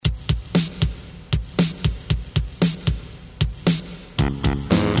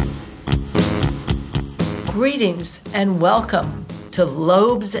Greetings and welcome to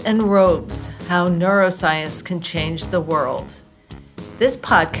Lobes and Robes, How Neuroscience Can Change the World. This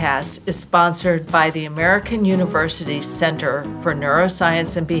podcast is sponsored by the American University Center for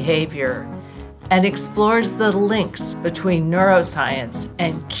Neuroscience and Behavior and explores the links between neuroscience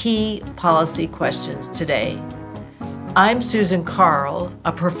and key policy questions today. I'm Susan Carl,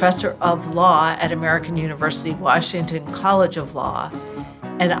 a professor of law at American University Washington College of Law,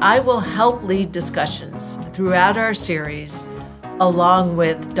 and I will help lead discussions throughout our series along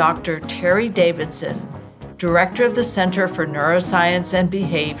with Dr. Terry Davidson, Director of the Center for Neuroscience and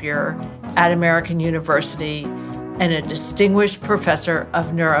Behavior at American University and a distinguished professor of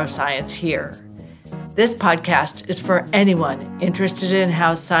neuroscience here. This podcast is for anyone interested in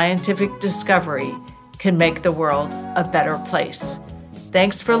how scientific discovery can make the world a better place.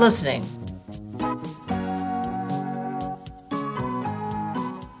 Thanks for listening.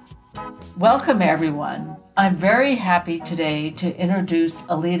 Welcome, everyone. I'm very happy today to introduce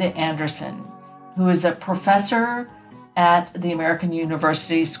Alida Anderson, who is a professor at the American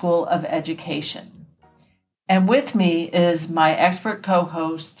University School of Education. And with me is my expert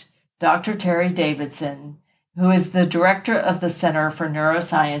co-host, Dr. Terry Davidson, who is the director of the Center for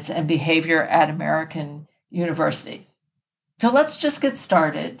Neuroscience and Behavior at American University. So let's just get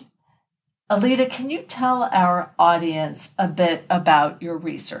started. Alida, can you tell our audience a bit about your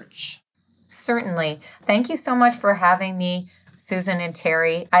research? Certainly. Thank you so much for having me, Susan and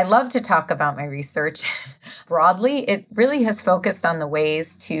Terry. I love to talk about my research. Broadly, it really has focused on the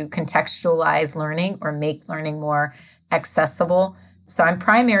ways to contextualize learning or make learning more accessible. So I'm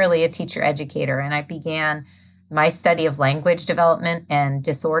primarily a teacher educator, and I began my study of language development and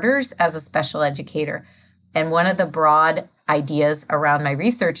disorders as a special educator. And one of the broad ideas around my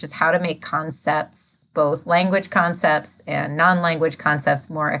research is how to make concepts, both language concepts and non-language concepts,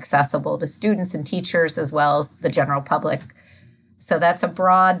 more accessible to students and teachers as well as the general public. So that's a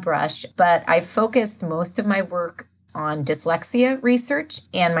broad brush, but I focused most of my work on dyslexia research,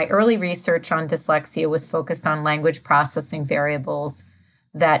 and my early research on dyslexia was focused on language processing variables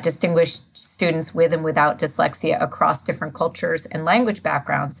that distinguish students with and without dyslexia across different cultures and language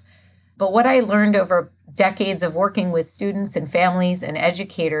backgrounds. But what I learned over decades of working with students and families and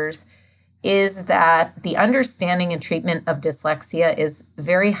educators is that the understanding and treatment of dyslexia is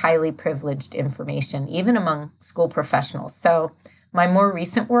very highly privileged information, even among school professionals. So my more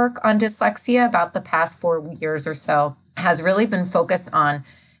recent work on dyslexia, about the past 4 years or so, has really been focused on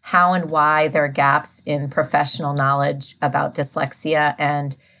how and why there are gaps in professional knowledge about dyslexia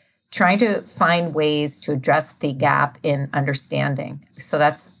and trying to find ways to address the gap in understanding. So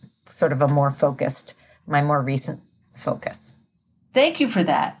that's sort of my more recent focus. Thank you for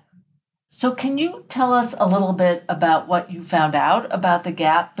that. So can you tell us a little bit about what you found out about the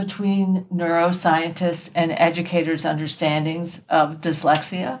gap between neuroscientists and educators' understandings of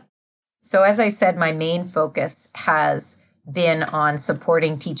dyslexia? So as I said, my main focus has been on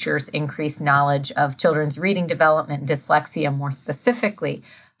supporting teachers' increased knowledge of children's reading development and dyslexia more specifically.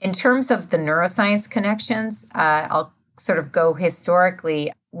 In terms of the neuroscience connections, I'll sort of go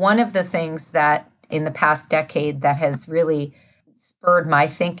historically. One of the things that in the past decade that has really spurred my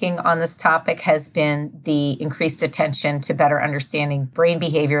thinking on this topic has been the increased attention to better understanding brain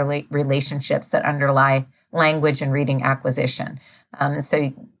behavior relationships that underlie language and reading acquisition. And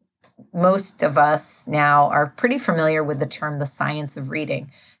so most of us now are pretty familiar with the term the science of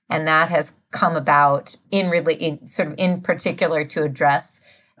reading, and that has come about in particular to address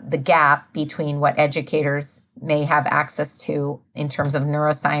the gap between what educators may have access to in terms of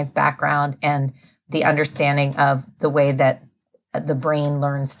neuroscience background and the understanding of the way that the brain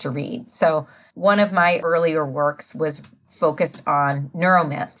learns to read. So one of my earlier works was focused on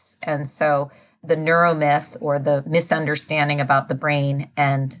neuromyths. And so the neuromyth, or the misunderstanding about the brain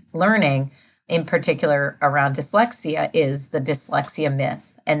and learning, in particular around dyslexia, is the dyslexia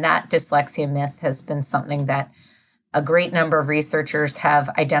myth. And that dyslexia myth has been something that a great number of researchers have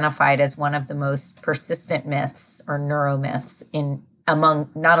identified as one of the most persistent myths or neuromyths among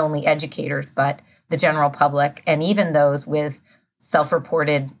not only educators, but the general public, and even those with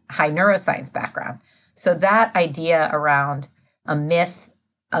self-reported high neuroscience background. So that idea around a myth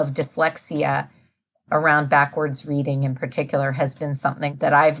of dyslexia around backwards reading in particular has been something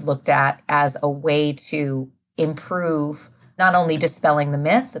that I've looked at as a way to improve not only dispelling the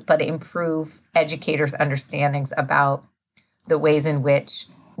myth, but improve educators' understandings about the ways in which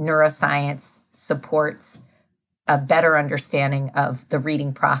neuroscience supports a better understanding of the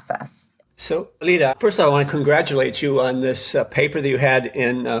reading process. So, Lita, first I want to congratulate you on this paper that you had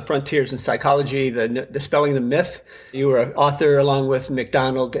in Frontiers in Psychology, Dispelling the Myth. You were an author along with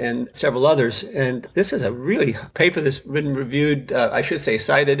McDonald and several others. And this is a really paper that's been reviewed, I should say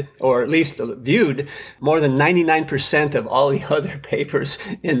cited, or at least viewed, more than 99% of all the other papers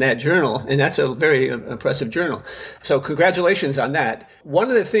in that journal. And that's a very impressive journal. So congratulations on that. One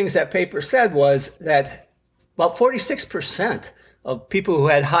of the things that paper said was that about 46% of people who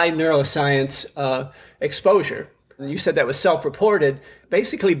had high neuroscience exposure, and you said that was self-reported,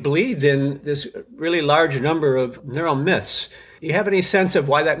 basically believed in this really large number of neural myths. Do you have any sense of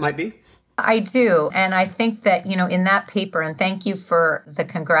why that might be? I do. And I think that, in that paper, and thank you for the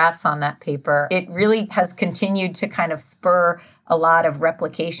congrats on that paper, it really has continued to kind of spur a lot of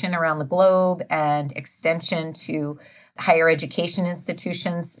replication around the globe and extension to higher education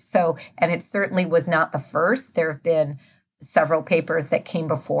institutions. So, and it certainly was not the first. There have been several papers that came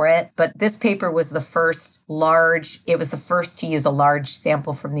before it, but this paper was the first to use a large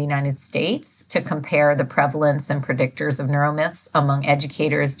sample from the United States to compare the prevalence and predictors of neuromyths among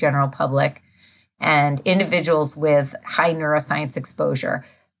educators, general public, and individuals with high neuroscience exposure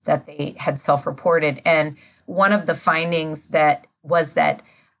that they had self-reported. And one of the findings was that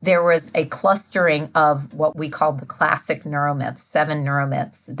there was a clustering of what we called the classic neuromyths, 7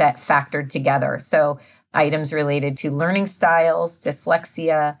 neuromyths that factored together. So items related to learning styles,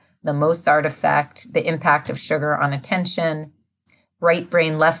 dyslexia, the Mozart effect, the impact of sugar on attention, right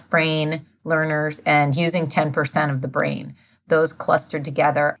brain, left brain learners, and using 10% of the brain. Those clustered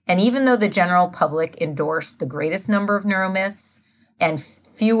together. And even though the general public endorsed the greatest number of neuromyths, and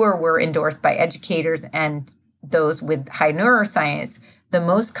fewer were endorsed by educators and those with high neuroscience, the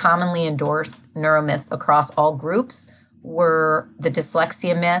most commonly endorsed neuromyths across all groups were the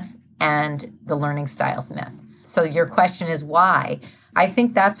dyslexia myth and the learning styles myth. So your question is why? I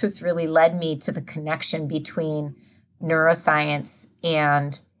think that's what's really led me to the connection between neuroscience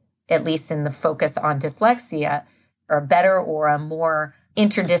and, at least in the focus on dyslexia, or a better or a more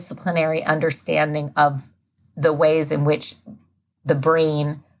interdisciplinary understanding of the ways in which the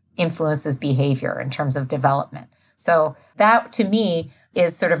brain influences behavior in terms of development. So that, to me,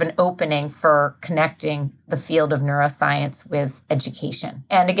 is sort of an opening for connecting the field of neuroscience with education.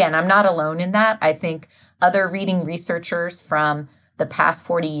 And again, I'm not alone in that. I think other reading researchers from the past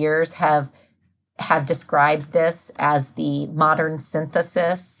 40 years have described this as the modern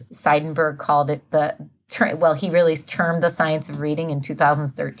synthesis. Seidenberg called it he really termed the science of reading in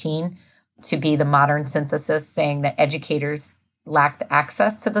 2013 to be the modern synthesis, saying that educators lacked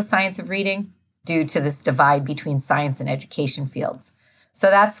access to the science of reading due to this divide between science and education fields. So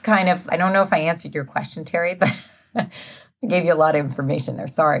that's kind of, I don't know if I answered your question, Terry, but I gave you a lot of information there.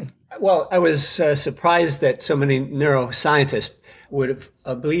 Sorry. Well, I was surprised that so many neuroscientists would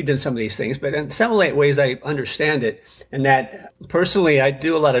have believed in some of these things, but in some ways I understand it. And that personally, I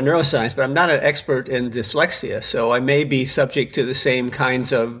do a lot of neuroscience, but I'm not an expert in dyslexia. So I may be subject to the same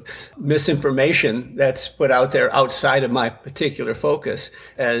kinds of misinformation that's put out there outside of my particular focus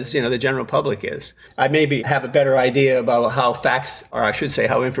as, the general public is. I maybe have a better idea about how facts, or I should say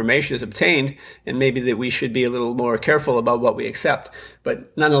how information is obtained, and maybe that we should be a little more careful about what we accept.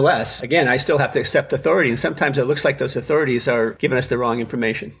 But nonetheless, again, I still have to accept authority. And sometimes it looks like those authorities are giving us the wrong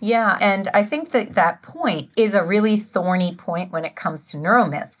information. Yeah. And I think that point is a really thorny point when it comes to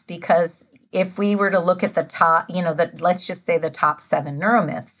neuromyths, because if we were to look at the top, let's just say the top 7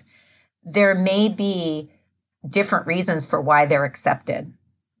 neuromyths, there may be different reasons for why they're accepted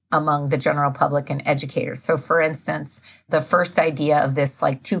among the general public and educators. So for instance, the first idea of this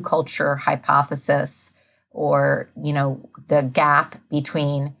like 2-culture hypothesis, or, the gap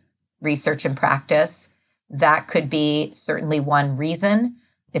between research and practice, that could be certainly one reason.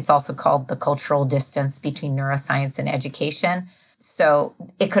 It's also called the cultural distance between neuroscience and education. So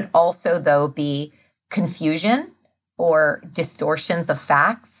it could also, though, be confusion or distortions of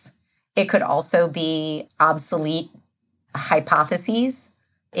facts. It could also be obsolete hypotheses.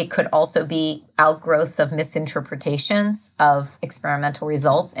 It could also be outgrowths of misinterpretations of experimental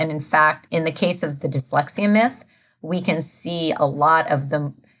results. And in fact, in the case of the dyslexia myth, we can see a lot of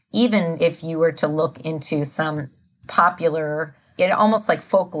them, even if you were to look into some popular, almost like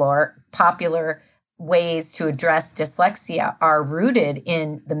folklore, popular ways to address dyslexia are rooted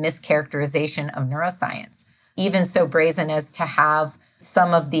in the mischaracterization of neuroscience. Even so brazen as to have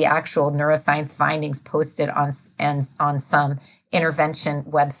some of the actual neuroscience findings posted on some intervention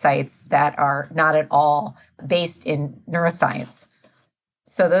websites that are not at all based in neuroscience.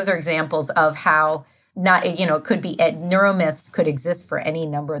 So those are examples of how it could be neuromyths could exist for any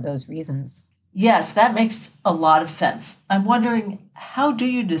number of those reasons. Yes, that makes a lot of sense. I'm wondering, how do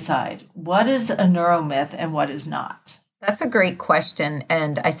you decide what is a neuromyth and what is not? That's a great question.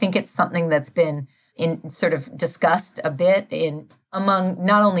 And I think it's something that's been sort of discussed a bit among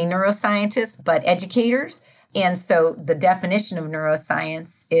not only neuroscientists, but educators. And so the definition of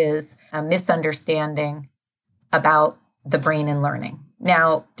neuroscience is a misunderstanding about the brain and learning.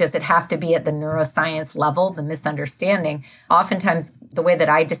 Now, does it have to be at the neuroscience level, the misunderstanding? Oftentimes, the way that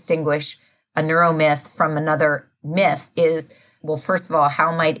I distinguish a neuromyth from another myth is, well, first of all,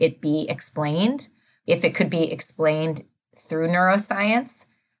 how might it be explained? If it could be explained through neuroscience,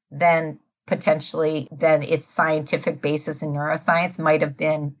 then potentially then its scientific basis in neuroscience might have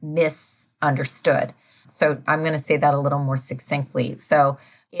been misunderstood. So I'm going to say that a little more succinctly. So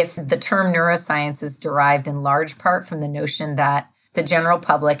if the term neuroscience is derived in large part from the notion that the general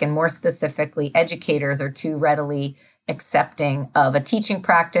public, and more specifically educators, are too readily accepting of a teaching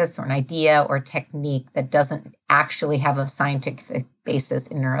practice or an idea or technique that doesn't actually have a scientific basis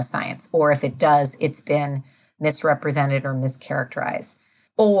in neuroscience, or if it does, it's been misrepresented or mischaracterized.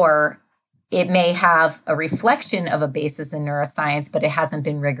 Or it may have a reflection of a basis in neuroscience, but it hasn't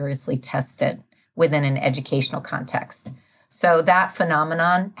been rigorously tested within an educational context. So that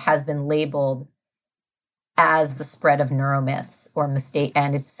phenomenon has been labeled as the spread of neuromyths or mistake,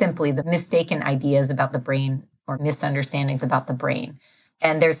 and it's simply the mistaken ideas about the brain or misunderstandings about the brain.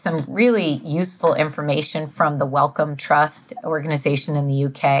 And there's some really useful information from the Wellcome Trust organization in the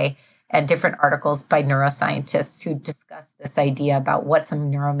UK and different articles by neuroscientists who discuss this idea about what's a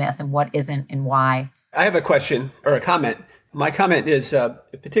neuromyth and what isn't and why. I have a question or a comment. My comment is,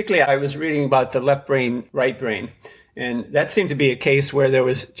 particularly I was reading about the left brain, right brain, and that seemed to be a case where there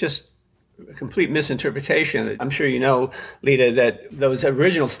was just a complete misinterpretation. I'm sure you know, Lita, that those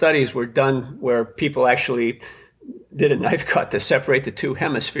original studies were done where people actually did a knife cut to separate the two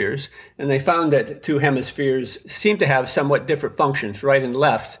hemispheres, and they found that the two hemispheres seem to have somewhat different functions, right and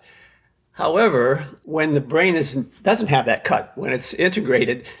left. However, when the brain doesn't have that cut, when it's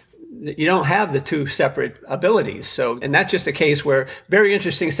integrated, you don't have the two separate abilities. So, and that's just a case where very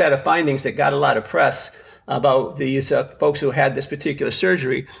interesting set of findings that got a lot of press about these folks who had this particular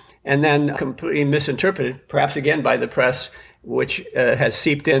surgery, and then completely misinterpreted, perhaps again by the press, which has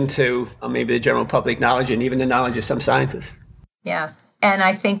seeped into maybe the general public knowledge and even the knowledge of some scientists. Yes. And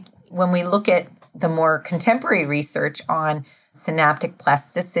I think when we look at the more contemporary research on synaptic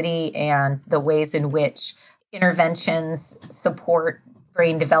plasticity and the ways in which interventions support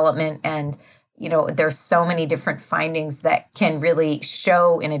brain development, and there's so many different findings that can really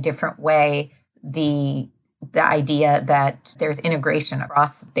show in a different way the idea that there's integration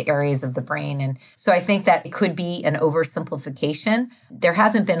across the areas of the brain. And so I think that it could be an oversimplification. There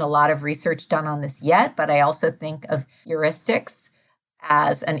hasn't been a lot of research done on this yet, but I also think of heuristics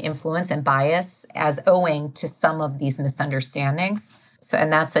as an influence and bias as owing to some of these misunderstandings. So,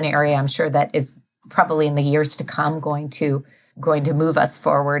 and that's an area I'm sure that is probably in the years to come going to move us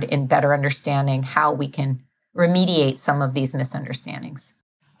forward in better understanding how we can remediate some of these misunderstandings.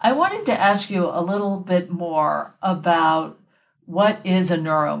 I wanted to ask you a little bit more about what is a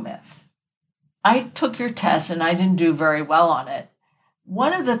neuromyth. I took your test and I didn't do very well on it.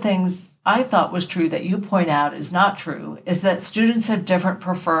 One of the things I thought was true that you point out is not true is that students have different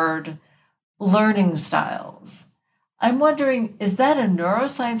preferred learning styles. I'm wondering, is that a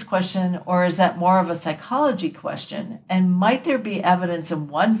neuroscience question or is that more of a psychology question? And might there be evidence in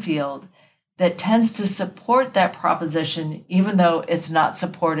one field that tends to support that proposition, even though it's not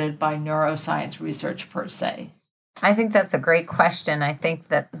supported by neuroscience research per se? I think that's a great question. I think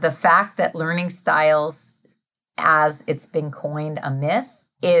that the fact that learning styles, as it's been coined a myth,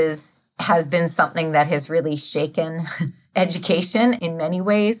 has been something that has really shaken education in many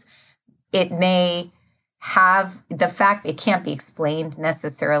ways. It may have the fact it can't be explained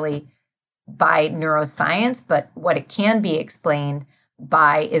necessarily by neuroscience, but what it can be explained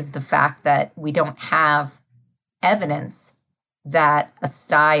by is the fact that we don't have evidence that a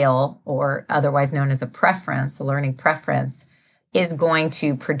style, or otherwise known as a preference, a learning preference, is going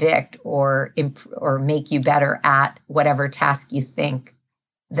to predict or make you better at whatever task you think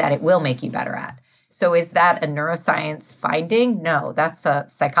that it will make you better at. So is that a neuroscience finding? No, that's a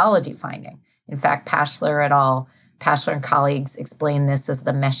psychology finding. In fact, Paschler and colleagues explain this as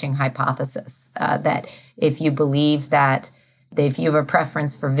the meshing hypothesis, that if you believe that if you have a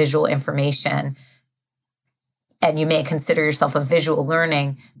preference for visual information and you may consider yourself a visual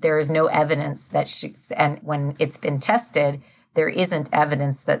learning, there is no evidence and when it's been tested, there isn't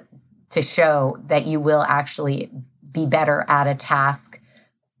evidence to show that you will actually be better at a task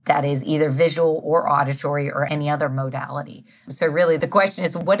that is either visual or auditory or any other modality. So really the question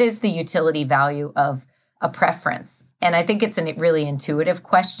is, what is the utility value of a preference? And I think it's a really intuitive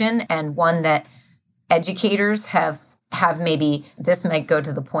question, and one that educators have maybe, this might go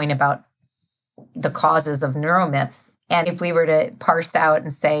to the point about the causes of neuromyths. And if we were to parse out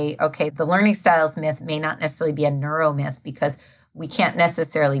and say, okay, the learning styles myth may not necessarily be a neuromyth because we can't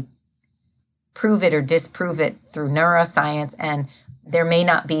necessarily prove it or disprove it through neuroscience, and there may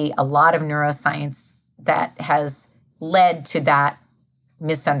not be a lot of neuroscience that has led to that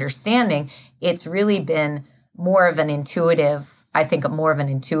misunderstanding. It's really been more of an intuitive, I think, more of an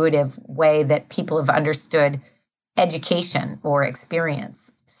intuitive way that people have understood education or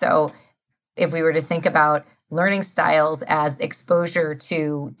experience. So if we were to think about learning styles as exposure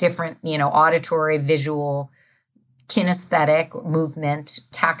to different, auditory, visual, kinesthetic, movement,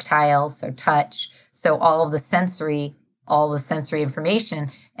 tactile, so touch, so all the sensory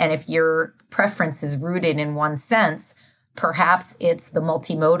information. And if your preference is rooted in one sense, perhaps it's the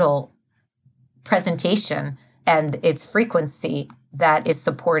multimodal presentation and its frequency that is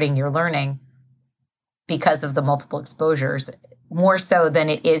supporting your learning because of the multiple exposures, more so than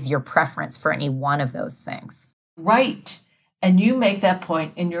it is your preference for any one of those things. Right. And you make that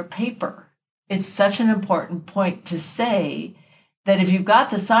point in your paper. It's such an important point to say that if you've got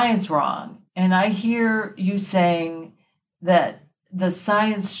the science wrong, and I hear you saying that the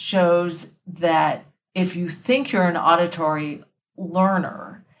science shows that if you think you're an auditory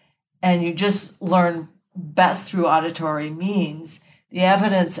learner and you just learn best through auditory means, the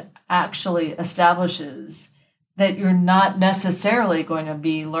evidence actually establishes that you're not necessarily going to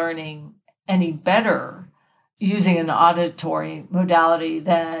be learning any better using an auditory modality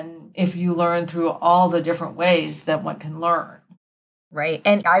than if you learn through all the different ways that one can learn. Right.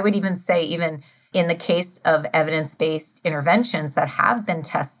 And I would even say, even in the case of evidence-based interventions that have been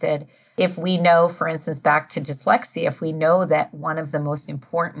tested, if we know, for instance, back to dyslexia, if we know that one of the most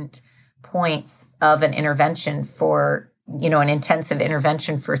important points of an intervention for, an intensive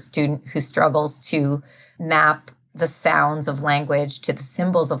intervention for a student who struggles to map the sounds of language to the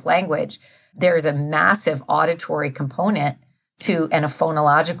symbols of language, there's a massive auditory component to, and a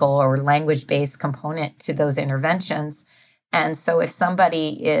phonological or language-based component to those interventions. And so if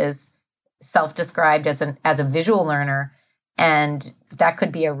somebody is self-described as a visual learner, and that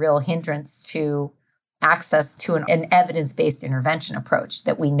could be a real hindrance to access to an evidence-based intervention approach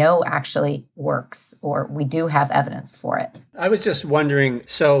that we know actually works, or we do have evidence for it. I was just wondering,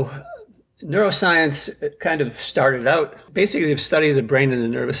 so neuroscience kind of started out basically the study of the brain and the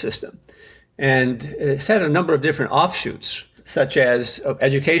nervous system. And it's had a number of different offshoots, such as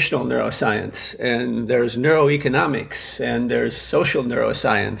educational neuroscience, and there's neuroeconomics, and there's social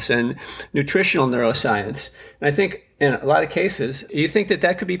neuroscience, and nutritional neuroscience. And I think in a lot of cases, you think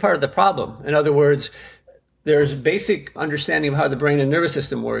that could be part of the problem. In other words, there's basic understanding of how the brain and nervous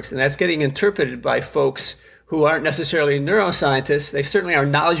system works, and that's getting interpreted by folks who aren't necessarily neuroscientists. They certainly are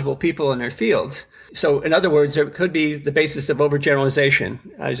knowledgeable people in their fields. So in other words, there could be the basis of overgeneralization.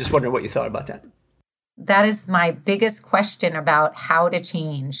 I was just wondering what you thought about that. That is my biggest question about how to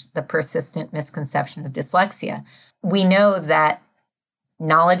change the persistent misconception of dyslexia. We know that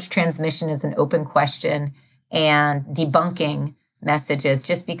knowledge transmission is an open question, and debunking messages,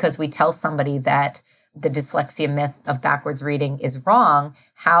 just because we tell somebody that the dyslexia myth of backwards reading is wrong,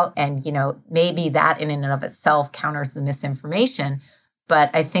 maybe that in and of itself counters the misinformation. But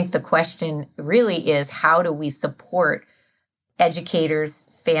I think the question really is, how do we support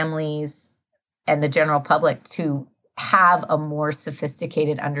educators, families, and the general public to have a more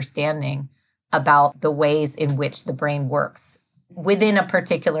sophisticated understanding about the ways in which the brain works within a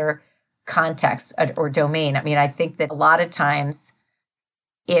particular context or domain. I mean, I think that a lot of times,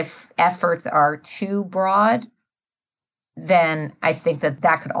 if efforts are too broad, then I think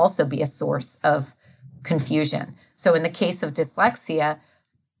that could also be a source of confusion. So in the case of dyslexia,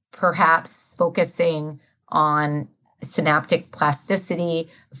 perhaps focusing on synaptic plasticity,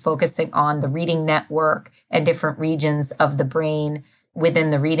 focusing on the reading network and different regions of the brain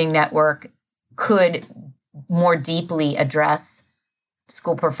within the reading network could more deeply address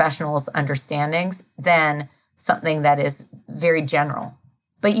school professionals' understandings than something that is very general.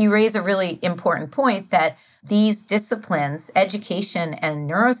 But you raise a really important point that these disciplines, education and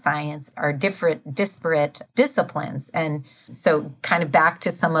neuroscience, are disparate disciplines. And so kind of back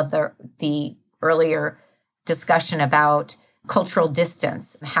to some of the earlier discussion about cultural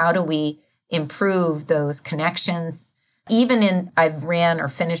distance. How do we improve those connections? I've ran or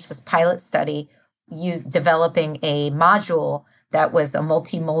finished this pilot study developing a module that was a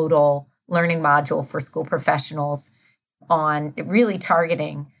multimodal learning module for school professionals on really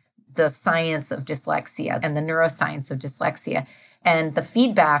targeting the science of dyslexia and the neuroscience of dyslexia. And the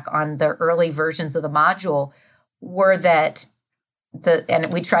feedback on the early versions of the module were that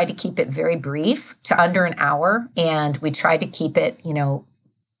and we tried to keep it very brief to under an hour. And we tried to keep it,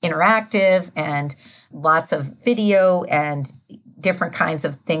 interactive and lots of video and different kinds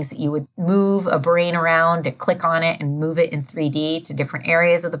of things that you would move a brain around to click on it and move it in 3D to different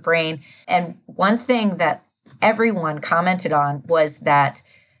areas of the brain. And one thing that everyone commented on was that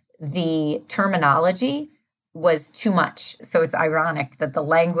the terminology was too much. So it's ironic that the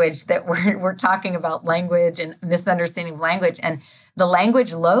language that we're talking about, language and misunderstanding of language, and the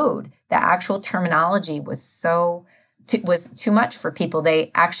language load, the actual terminology was was too much for people.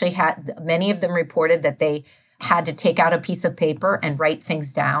 They actually many of them reported that they had to take out a piece of paper and write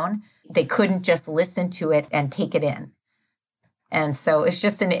things down. They couldn't just listen to it and take it in. And so it's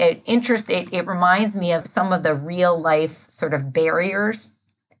just an interest. It reminds me of some of the real life sort of barriers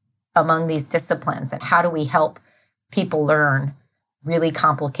among these disciplines. And how do we help people learn really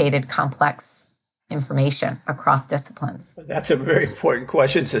complicated, complex information across disciplines? That's a very important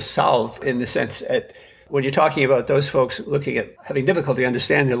question to solve, in the sense that when you're talking about those folks looking at having difficulty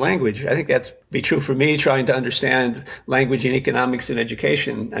understanding the language, I think that's be true for me trying to understand language in economics and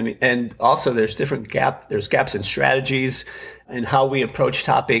education. I mean, and also there's there's gaps in strategies and how we approach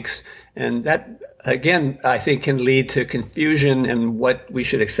topics. And that, again, I think can lead to confusion in what we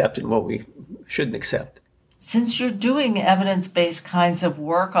should accept and what we shouldn't accept. Since you're doing evidence-based kinds of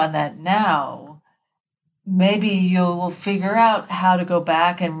work on that now, maybe you'll figure out how to go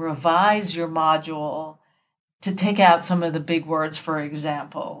back and revise your module to take out some of the big words, for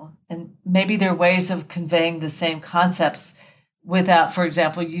example. And maybe there are ways of conveying the same concepts without, for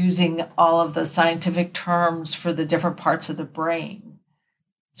example, using all of the scientific terms for the different parts of the brain.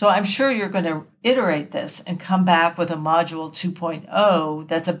 So I'm sure you're going to iterate this and come back with a module 2.0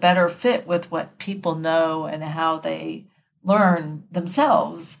 that's a better fit with what people know and how they learn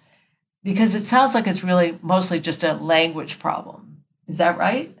themselves, because it sounds like it's really mostly just a language problem. Is that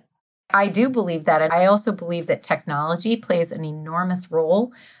right? I do believe that. And I also believe that technology plays an enormous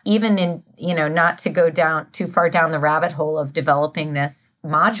role, even in, not to go down too far down the rabbit hole of developing this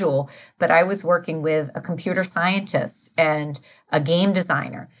module, but I was working with a computer scientist and a game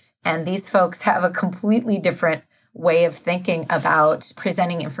designer. And these folks have a completely different way of thinking about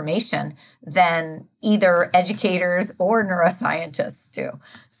presenting information than either educators or neuroscientists do.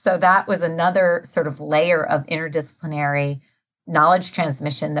 So that was another sort of layer of interdisciplinary knowledge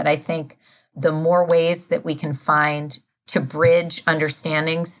transmission that I think the more ways that we can find to bridge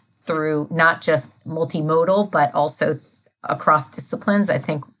understandings through not just multimodal, but also across disciplines, I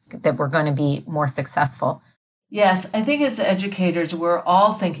think that we're going to be more successful. Yes, I think as educators, we're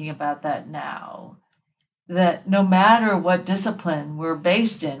all thinking about that now, that no matter what discipline we're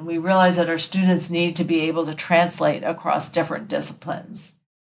based in, we realize that our students need to be able to translate across different disciplines.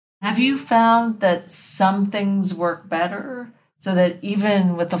 Have you found that some things work better? So that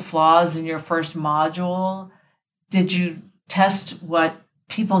even with the flaws in your first module, did you test what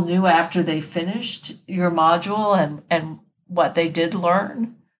people knew after they finished your module and what they did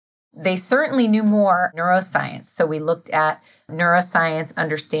learn? They certainly knew more neuroscience. So we looked at neuroscience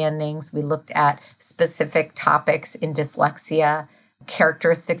understandings. We looked at specific topics in dyslexia,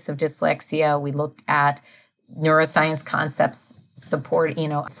 characteristics of dyslexia. We looked at neuroscience concepts support,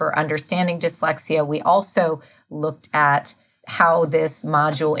 for understanding dyslexia. We also looked at how this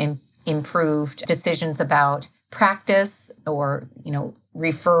module improved decisions about practice or,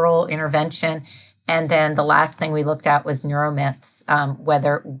 referral intervention. And then the last thing we looked at was neuro-myths,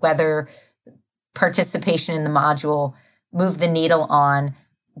 whether participation in the module moved the needle on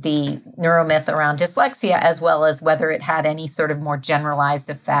the neuro-myth around dyslexia, as well as whether it had any sort of more generalized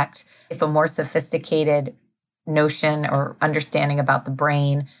effect, if a more sophisticated notion or understanding about the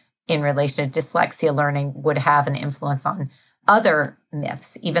brain in relation to dyslexia learning would have an influence on other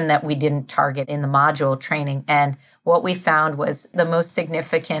myths, even that we didn't target in the module training. And what we found was the most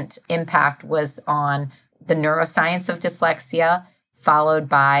significant impact was on the neuroscience of dyslexia, followed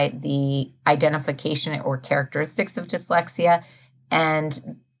by the identification or characteristics of dyslexia.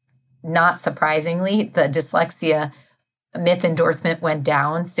 And not surprisingly, the dyslexia myth endorsement went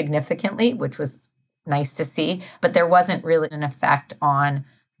down significantly, which was nice to see, but there wasn't really an effect on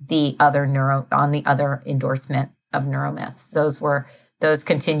the other endorsement of neuromyths. Those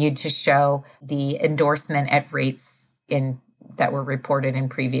continued to show the endorsement at rates that were reported in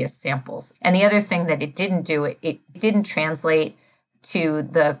previous samples. And the other thing that it didn't do, it didn't translate to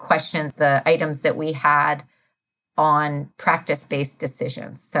the items that we had on practice-based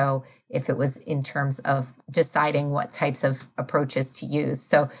decisions. So if it was in terms of deciding what types of approaches to use.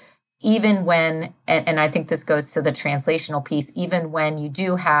 So even when, and I think this goes to the translational piece, even when you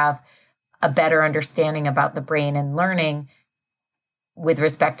do have a better understanding about the brain and learning with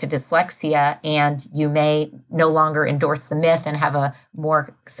respect to dyslexia, and you may no longer endorse the myth and have a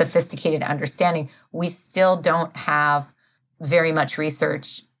more sophisticated understanding, we still don't have very much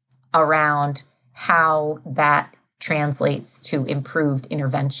research around how that translates to improved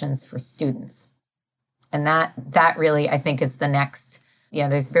interventions for students. And that really, I think, is the next,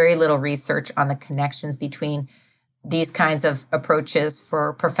 there's very little research on the connections between these kinds of approaches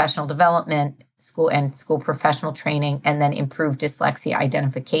for professional development, school professional training, and then improved dyslexia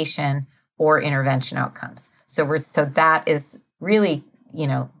identification or intervention outcomes. So that is really,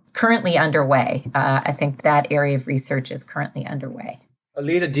 currently underway. I think that area of research is currently underway.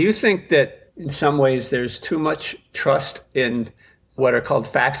 Alita, do you think that in some ways there's too much trust in what are called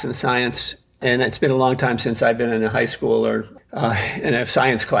facts in science? And it's been a long time since I've been in a high school or in a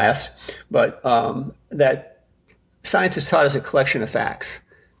science class, but that science is taught as a collection of facts.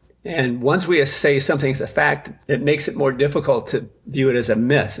 And once we say something is a fact, it makes it more difficult to view it as a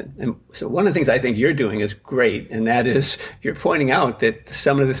myth. And so one of the things I think you're doing is great, and that is you're pointing out that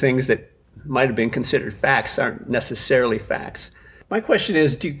some of the things that might have been considered facts aren't necessarily facts. My question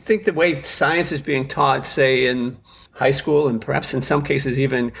is, do you think the way science is being taught, say, in high school and perhaps in some cases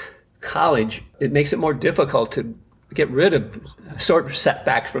even college, it makes it more difficult to get rid of set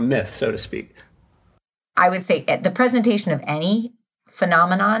facts from myths, so to speak? I would say at the presentation of any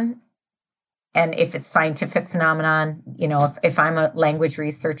phenomenon, and if it's scientific phenomenon, if I'm a language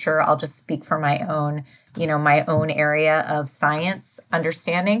researcher, I'll just speak for my own area of science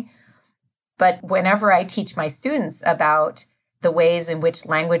understanding. But whenever I teach my students about the ways in which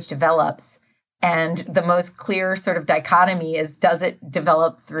language develops, and the most clear sort of dichotomy is, does it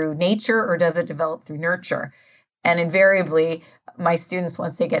develop through nature or does it develop through nurture? And invariably, my students,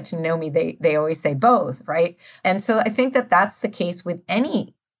 once they get to know me, they always say both, right? And so I think that that's the case with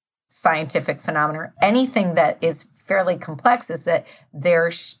any scientific phenomenon. Anything that is fairly complex is that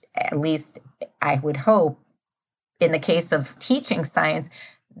at least I would hope, in the case of teaching science,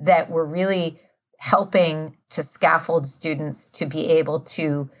 that we're really helping to scaffold students to be able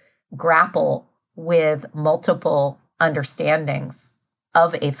to grapple with multiple understandings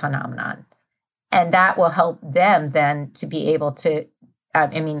of a phenomenon. And that will help them then to be able to,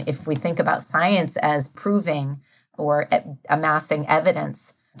 if we think about science as proving or amassing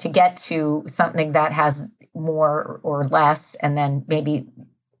evidence to get to something that has more or less, and then maybe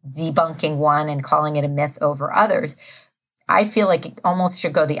debunking one and calling it a myth over others, I feel like it almost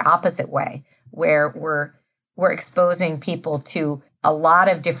should go the opposite way, where we're exposing people to a lot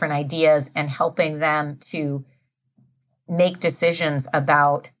of different ideas and helping them to make decisions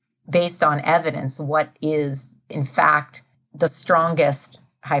about, based on evidence, what is in fact the strongest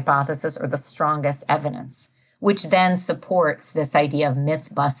hypothesis or the strongest evidence, which then supports this idea of myth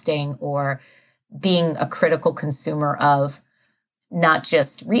busting or being a critical consumer of not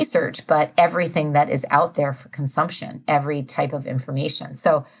just research, but everything that is out there for consumption, every type of information.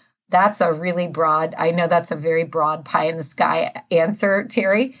 So that's a really broad, I know that's a very broad pie in the sky answer,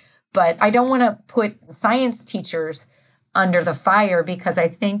 Terry, but I don't want to put science teachers under the fire, because I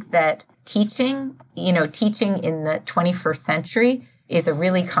think that teaching in the 21st century is a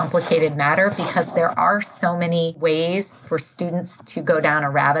really complicated matter, because there are so many ways for students to go down a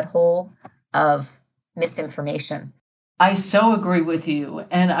rabbit hole of misinformation. I so agree with you.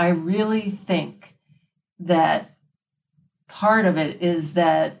 And I really think that part of it is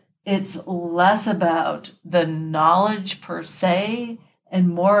that it's less about the knowledge per se and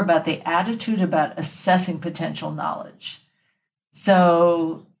more about the attitude about assessing potential knowledge.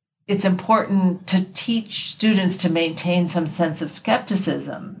 So it's important to teach students to maintain some sense of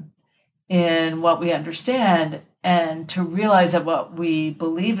skepticism in what we understand, and to realize that what we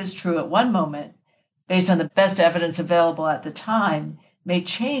believe is true at one moment, based on the best evidence available at the time, may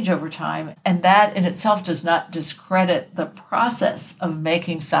change over time. And that in itself does not discredit the process of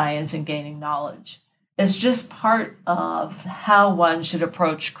making science and gaining knowledge. It's just part of how one should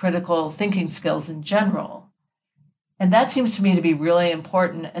approach critical thinking skills in general. And that seems to me to be really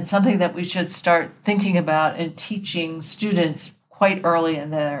important, and something that we should start thinking about and teaching students quite early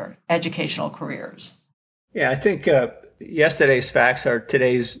in their educational careers. Yeah, I think yesterday's facts are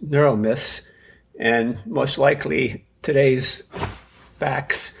today's neuro-myths, and most likely today's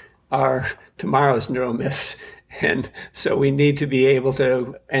facts are tomorrow's neuro-myths. And so we need to be able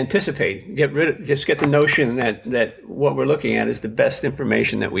to anticipate, get the notion that what we're looking at is the best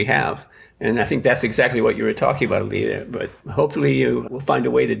information that we have. And I think that's exactly what you were talking about, Alita. But hopefully you will find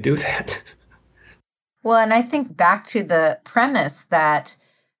a way to do that. Well, and I think back to the premise that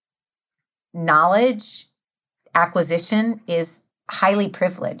knowledge acquisition is highly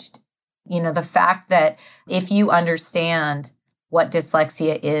privileged. The fact that if you understand what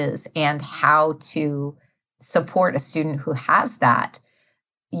dyslexia is and how to support a student who has that,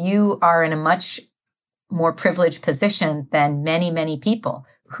 you are in a much more privileged position than many, many people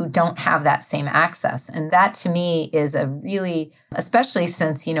who don't have that same access. And that to me is a really, especially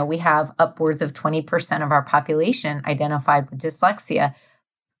since, we have upwards of 20% of our population identified with dyslexia,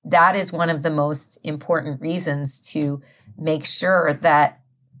 that is one of the most important reasons to make sure that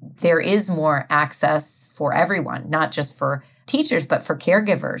there is more access for everyone, not just for teachers, but for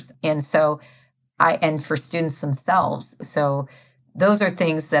caregivers. And for students themselves. So those are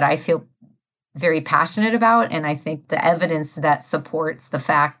things that I feel very passionate about. And I think the evidence that supports the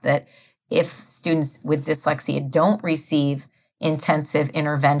fact that if students with dyslexia don't receive intensive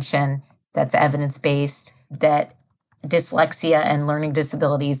intervention that's evidence-based, that dyslexia and learning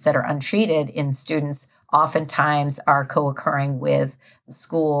disabilities that are untreated in students oftentimes are co-occurring with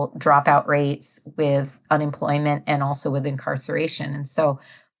school dropout rates, with unemployment, and also with incarceration. And so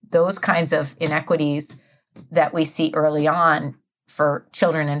those kinds of inequities that we see early on for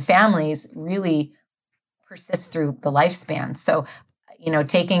children and families really persist through the lifespan. So,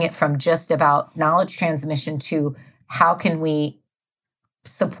 taking it from just about knowledge transmission to how can we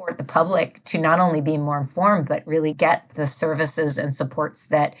support the public to not only be more informed, but really get the services and supports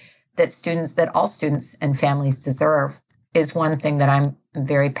that all students and families deserve is one thing that I'm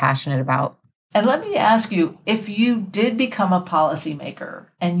very passionate about. And let me ask you, if you did become a policymaker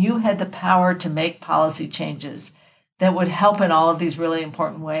and you had the power to make policy changes that would help in all of these really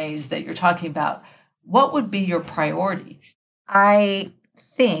important ways that you're talking about, what would be your priorities? I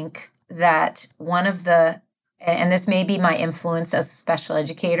think that and this may be my influence as a special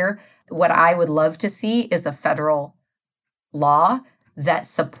educator, what I would love to see is a federal law that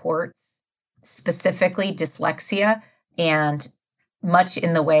supports specifically dyslexia, and much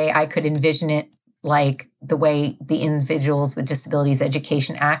in the way I could envision it, like the way the Individuals with Disabilities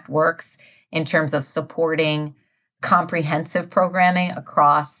Education Act works in terms of supporting comprehensive programming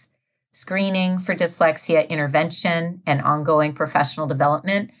across screening for dyslexia, intervention, and ongoing professional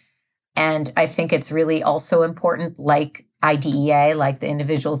development. And I think it's really also important, like IDEA, like the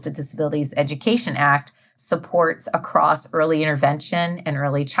Individuals with Disabilities Education Act, supports across early intervention and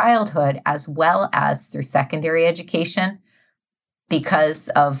early childhood, as well as through secondary education, because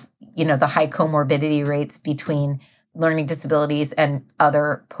of, the high comorbidity rates between learning disabilities and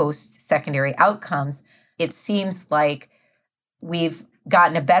other post-secondary outcomes. It seems like we've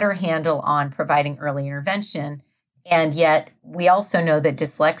gotten a better handle on providing early intervention. And yet we also know that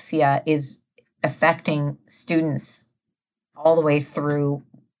dyslexia is affecting students all the way through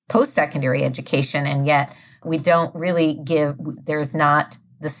post-secondary education. And yet we don't really there's not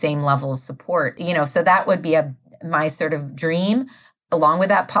the same level of support, so that would be my sort of dream along with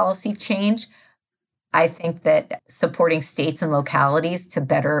that policy change. I think that supporting states and localities to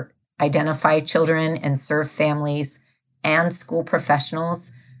better identify children and serve families and school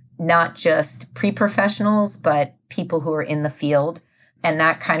professionals, not just pre-professionals, but people who are in the field. And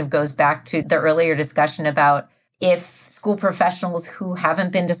that kind of goes back to the earlier discussion about if school professionals who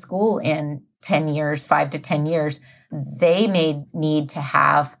haven't been to school in 10 years, 5 to 10 years, they may need to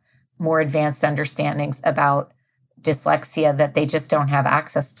have more advanced understandings about dyslexia that they just don't have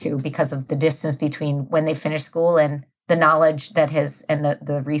access to because of the distance between when they finish school and the knowledge and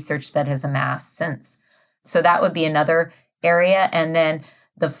the research that has amassed since. So that would be another area. And then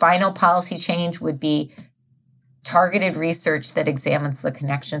the final policy change would be targeted research that examines the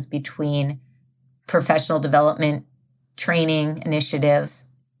connections between professional development, training initiatives,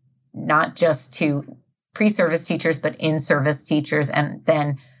 not just to pre-service teachers, but in-service teachers, and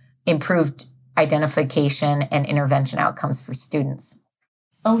then improved identification and intervention outcomes for students.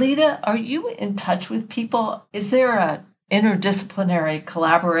 Alita, are you in touch with people? Is there a interdisciplinary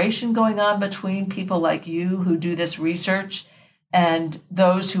collaboration going on between people like you who do this research and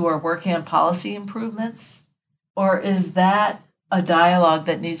those who are working on policy improvements? Or is that a dialogue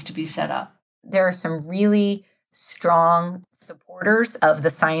that needs to be set up? There are some really strong supporters of the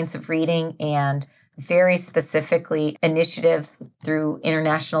science of reading and very specifically initiatives through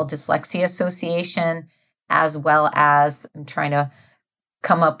International Dyslexia Association, as well as I'm trying to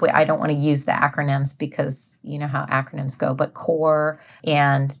come up with, I don't want to use the acronyms because you know how acronyms go, but CORE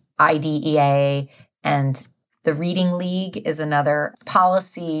and IDEA, and the Reading League is another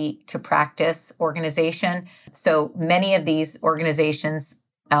policy to practice organization. So many of these organizations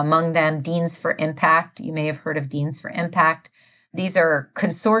Among them, Deans for Impact. You may have heard of Deans for Impact. These are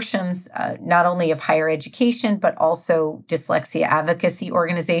consortiums, not only of higher education, but also dyslexia advocacy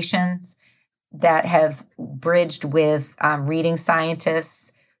organizations that have bridged with reading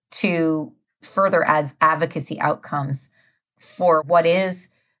scientists to further advocacy outcomes for what is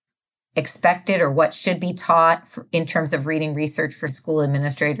expected or what should be taught in terms of reading research for school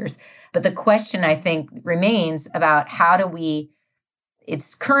administrators. But the question, I think, remains about how do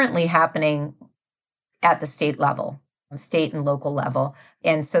it's currently happening at the state level, state and local level.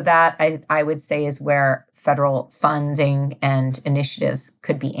 And so that I would say is where federal funding and initiatives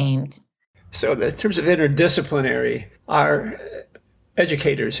could be aimed. So in terms of interdisciplinary, our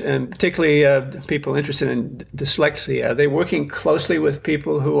educators, and particularly people interested in dyslexia, are they working closely with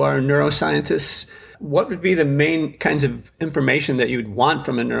people who are neuroscientists? What would be the main kinds of information that you'd want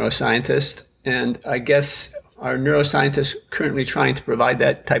from a neuroscientist? And I guess, are neuroscientists currently trying to provide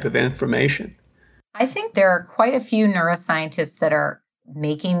that type of information? I think there are quite a few neuroscientists that are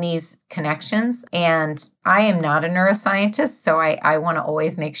making these connections. And I am not a neuroscientist, so I want to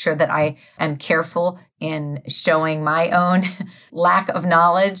always make sure that I am careful in showing my own lack of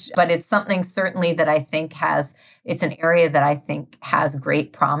knowledge. But it's something certainly that I think it's an area that I think has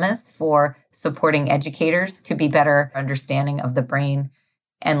great promise for supporting educators to be better understanding of the brain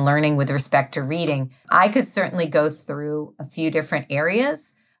and learning with respect to reading. I could certainly go through a few different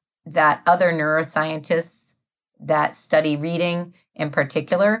areas that other neuroscientists that study reading in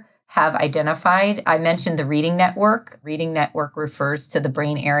particular have identified. I mentioned the Reading Network. Reading Network refers to the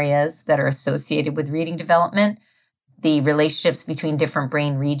brain areas that are associated with reading development, the relationships between different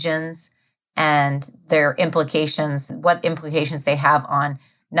brain regions, and their implications, what implications they have on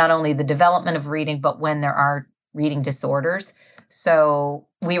not only the development of reading, but when there are reading disorders. So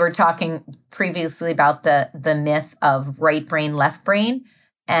we were talking previously about the myth of right brain, left brain,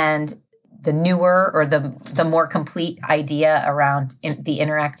 and the newer or the more complete idea around the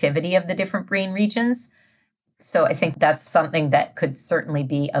interactivity of the different brain regions. So I think that's something that could certainly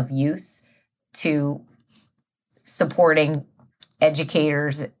be of use to supporting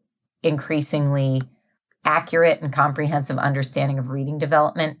educators' increasingly accurate and comprehensive understanding of reading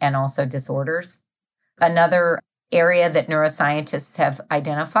development and also disorders. Another area that neuroscientists have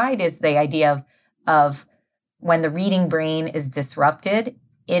identified is the idea of when the reading brain is disrupted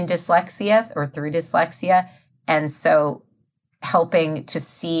in dyslexia or through dyslexia. And so helping to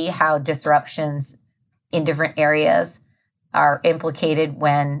see how disruptions in different areas are implicated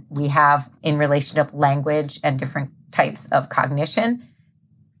when we have in relation to language and different types of cognition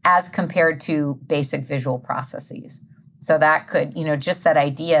as compared to basic visual processes. So that could, just that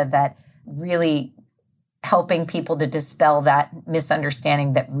idea that really helping people to dispel that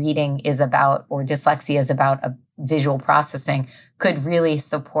misunderstanding that reading is about or dyslexia is about a visual processing could really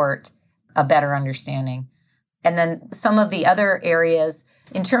support a better understanding. And then some of the other areas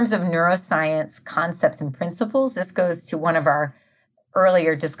in terms of neuroscience concepts and principles, this goes to one of our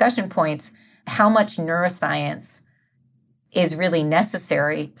earlier discussion points, how much neuroscience is really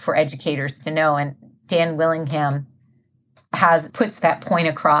necessary for educators to know. And Dan Willingham puts that point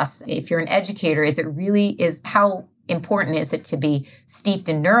across. If you're an educator, how important is it to be steeped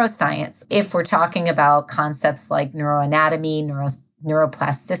in neuroscience if we're talking about concepts like neuroanatomy,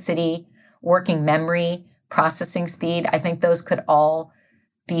 neuroplasticity, working memory, processing speed? I think those could all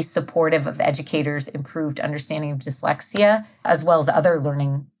be supportive of educators' improved understanding of dyslexia, as well as other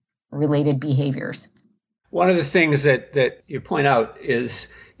learning-related behaviors. One of the things that you point out is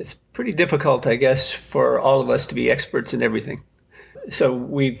it's pretty difficult, I guess, for all of us to be experts in everything. So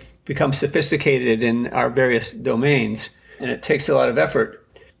we've become sophisticated in our various domains, and it takes a lot of effort.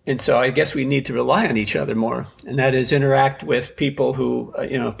 And so I guess we need to rely on each other more, and that is interact with people who,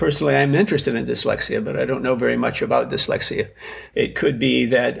 personally I'm interested in dyslexia, but I don't know very much about dyslexia. It could be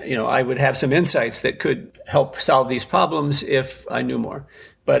that, I would have some insights that could help solve these problems if I knew more.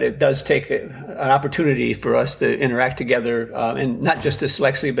 But it does take an opportunity for us to interact together, and not just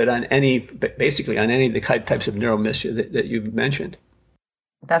dyslexia, but basically on any of the types of neuro-myths that you've mentioned.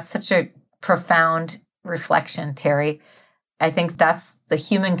 That's such a profound reflection, Terry. I think that's the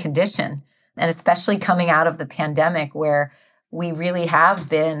human condition, and especially coming out of the pandemic where we really have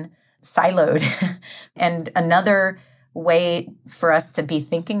been siloed. And another way for us to be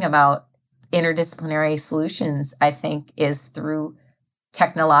thinking about interdisciplinary solutions, I think, is through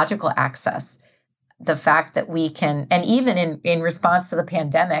technological access. The fact that we can, and even in response to the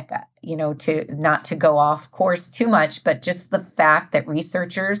pandemic, to not to go off course too much, but just the fact that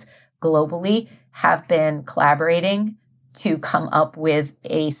researchers globally have been collaborating to come up with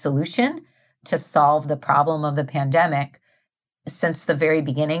a solution to solve the problem of the pandemic since the very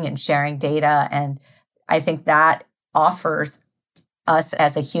beginning and sharing data. And I think that offers us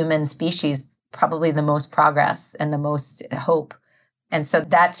as a human species probably the most progress and the most hope. And so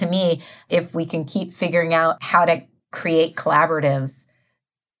that, to me, if we can keep figuring out how to create collaboratives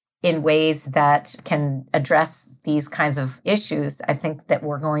in ways that can address these kinds of issues, I think that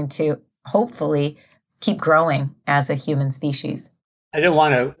we're going to hopefully keep growing as a human species. I don't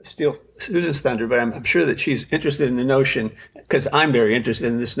want to steal Susan's thunder, but I'm sure that she's interested in the notion, because I'm very interested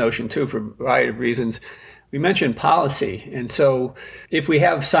in this notion too, for a variety of reasons. We mentioned policy. And so if we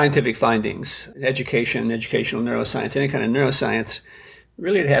have scientific findings, education, educational neuroscience, any kind of neuroscience,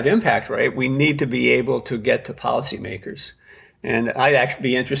 really to have impact, right, we need to be able to get to policymakers. And I'd actually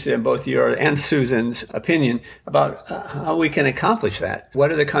be interested in both your and Susan's opinion about how we can accomplish that.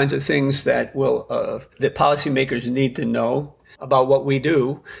 What are the kinds of things that that policymakers need to know about what we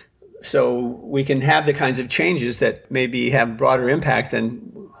do, so we can have the kinds of changes that maybe have broader impact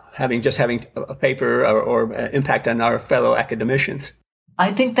than having a paper or impact on our fellow academicians?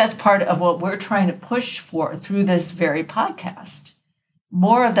 I think that's part of what we're trying to push for through this very podcast.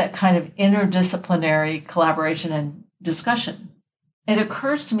 More of that kind of interdisciplinary collaboration and discussion. It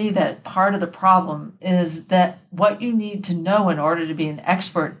occurs to me that part of the problem is that what you need to know in order to be an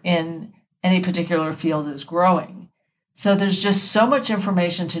expert in any particular field is growing. So there's just so much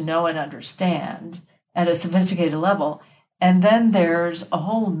information to know and understand at a sophisticated level. And then there's a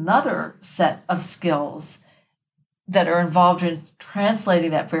whole nother set of skills that are involved in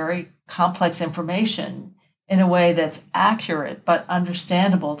translating that very complex information in a way that's accurate but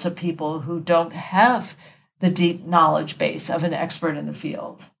understandable to people who don't have the deep knowledge base of an expert in the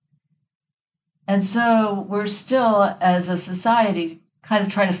field. And so we're still, as a society, kind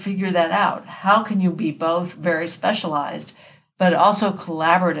of trying to figure that out. How can you be both very specialized, but also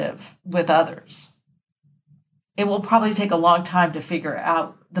collaborative with others? It will probably take a long time to figure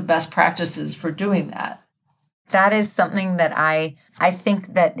out the best practices for doing that. That is something that I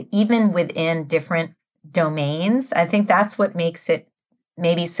think that even within different domains, I think that's what makes it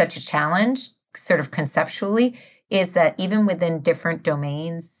maybe such a challenge, sort of conceptually, is that even within different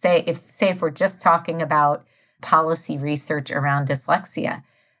domains, say if we're just talking about policy research around dyslexia,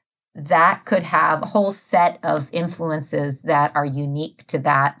 that could have a whole set of influences that are unique to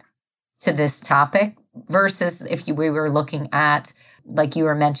this topic, versus if we were looking at, like you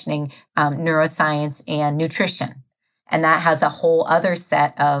were mentioning, neuroscience and nutrition. And that has a whole other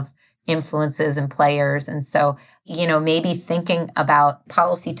set of influences and players. And so, maybe thinking about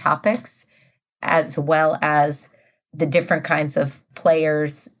policy topics as well as the different kinds of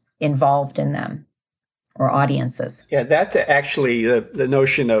players involved in them or audiences. Yeah, that actually, the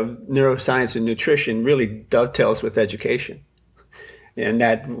notion of neuroscience and nutrition really dovetails with education. And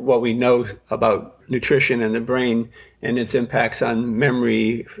that what we know about nutrition and the brain and its impacts on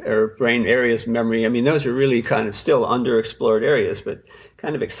memory or brain areas of memory, I mean, those are really kind of still underexplored areas, but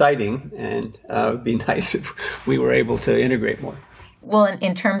kind of exciting. And it would be nice if we were able to integrate more. Well,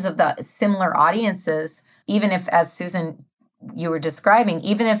 in terms of the similar audiences, even if, as Susan, you were describing,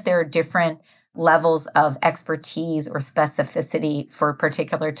 even if there are different levels of expertise or specificity for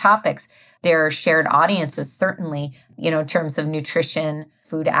particular topics, there are shared audiences, certainly, in terms of nutrition,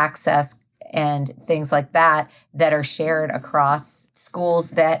 food access, and things like that are shared across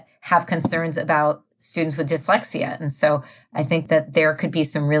schools that have concerns about students with dyslexia. And so I think that there could be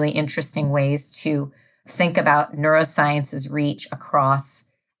some really interesting ways to think about neuroscience's reach across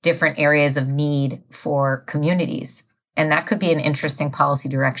different areas of need for communities. And that could be an interesting policy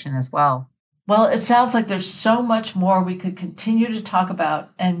direction as well. Well, it sounds like there's so much more we could continue to talk about,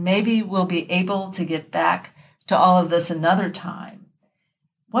 and maybe we'll be able to get back to all of this another time.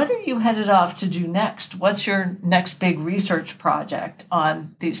 What are you headed off to do next? What's your next big research project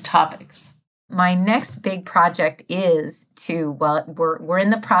on these topics? My next big project is we're in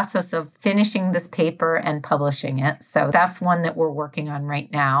the process of finishing this paper and publishing it. So that's one that we're working on right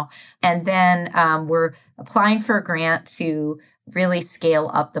now. And then we're applying for a grant to really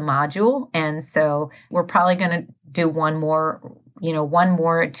scale up the module. And so we're probably going to do one more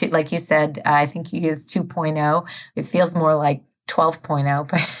to, like you said, I think you used 2.0. It feels more like 12.0,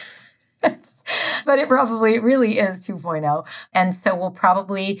 but it probably really is 2.0. And so we'll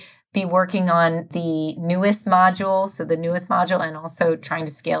probably be working on the newest module, and also trying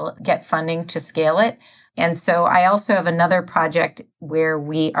to get funding to scale it. And so I also have another project where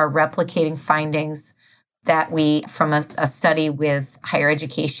we are replicating findings that from a study with higher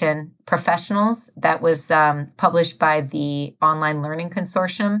education professionals that was published by the Online Learning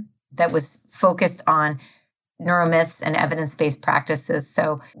Consortium that was focused on neuromyths and evidence-based practices.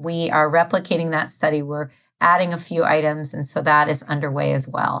 So we are replicating that study. We're adding a few items. And so that is underway as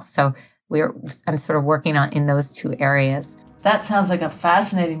well. So I'm sort of working on in those two areas. That sounds like a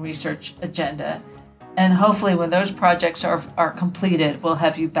fascinating research agenda. And hopefully when those projects are completed, we'll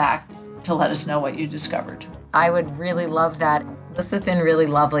have you back to let us know what you discovered. I would really love that. This has been really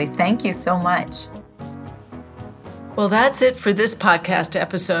lovely. Thank you so much. Well, that's it for this podcast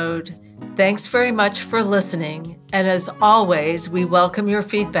episode. Thanks very much for listening. And as always, we welcome your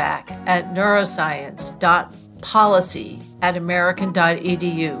feedback at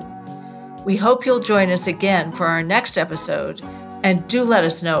neuroscience.policy@american.edu. We hope you'll join us again for our next episode, and do let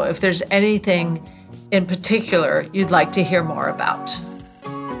us know if there's anything in particular you'd like to hear more about.